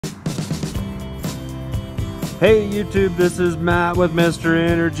Hey YouTube, this is Matt with Mr.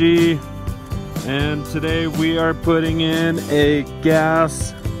 Energy, and today we are putting in a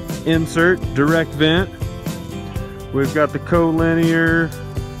gas insert direct vent. We've got the collinear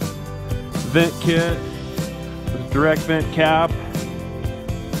vent kit with a direct vent cap.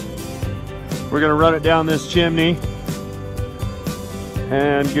 We're going to run it down this chimney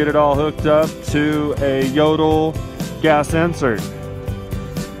and get it all hooked up to a Yodel gas insert.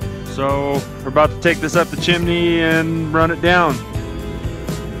 So we're about to take this up the chimney and run it down.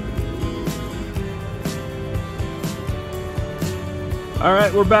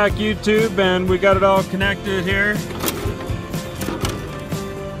 Alright, we're back YouTube, and we got it all connected here.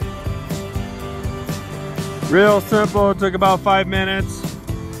 Real simple, it took about 5 minutes,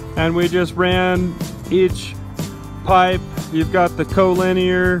 and we just ran each pipe. You've got the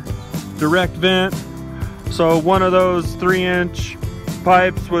collinear direct vent, so one of those 3-inch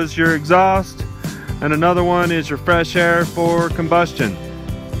pipes was your exhaust, and another one is your fresh air for combustion.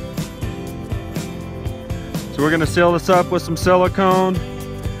 So we're going to seal this up with some silicone,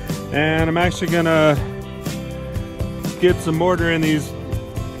 and I'm actually going to get some mortar in these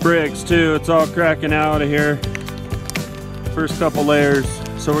bricks too. It's all cracking out of here, first couple layers,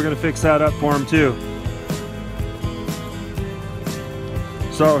 so we're going to fix that up for them too.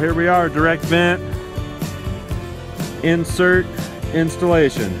 So here we are, direct vent insert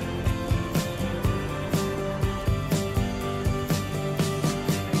installation.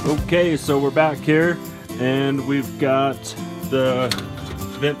 Okay, so we're back here, and we've got the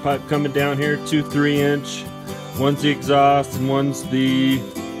vent pipe coming down here, 2 3-inch. One's the exhaust and one's the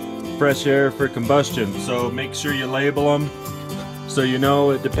fresh air for combustion. So make sure you label them so you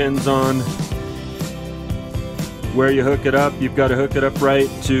know it depends on where you hook it up. You've got to hook it up right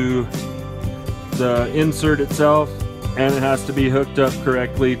to the insert itself, and it has to be hooked up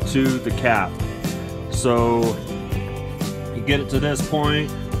correctly to the cap. So you get it to this point,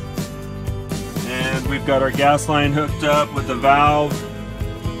 and we've got our gas line hooked up with the valve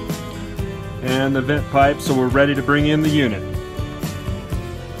and the vent pipe, so we're ready to bring in the unit.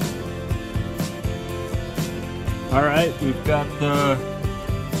 Alright, we've got the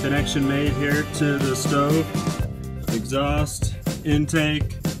connection made here to the stove, exhaust,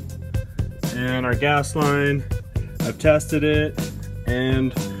 intake, and our gas line. I've tested it,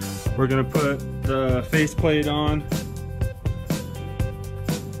 and we're going to put the faceplate on.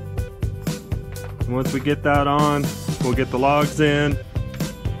 Once we get that on, we'll get the logs in,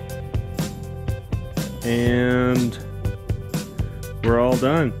 and we're all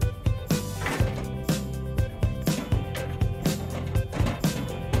done.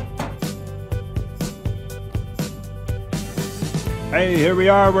 Hey, here we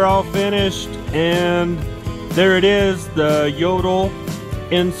are, we're all finished, and there it is, the Yodel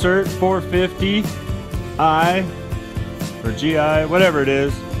Insert 450i or GI, whatever it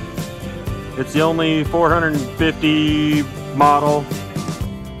is. It's the only 450 model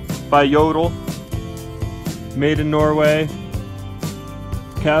by Yodel, made in Norway,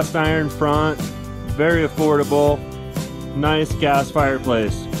 cast iron front, very affordable, nice gas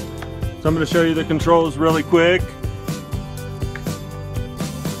fireplace. So I'm going to show you the controls really quick.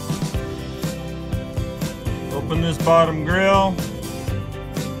 Open this bottom grill.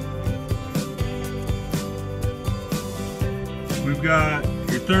 We've got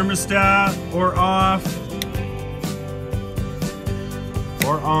your thermostat, or off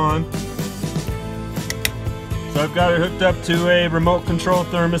or on. So I've got it hooked up to a remote control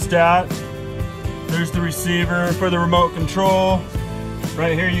thermostat. There's the receiver for the remote control.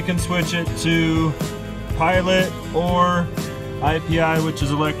 Right here you can switch it to pilot or IPI, which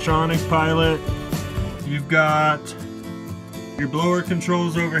is electronic pilot. You've got your blower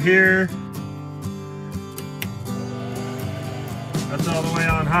controls over here. That's all the way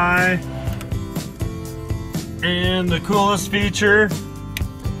on high. And the coolest feature,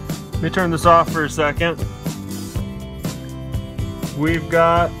 let me turn this off for a second. We've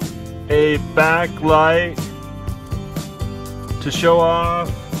got a backlight to show off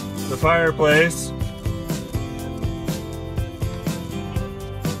the fireplace.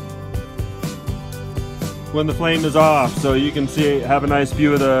 When the flame is off, so you can see, have a nice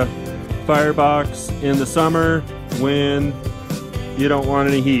view of the firebox in the summer when you don't want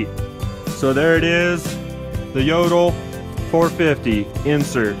any heat. So there it is, the Yodel 450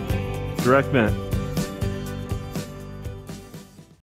 insert direct vent.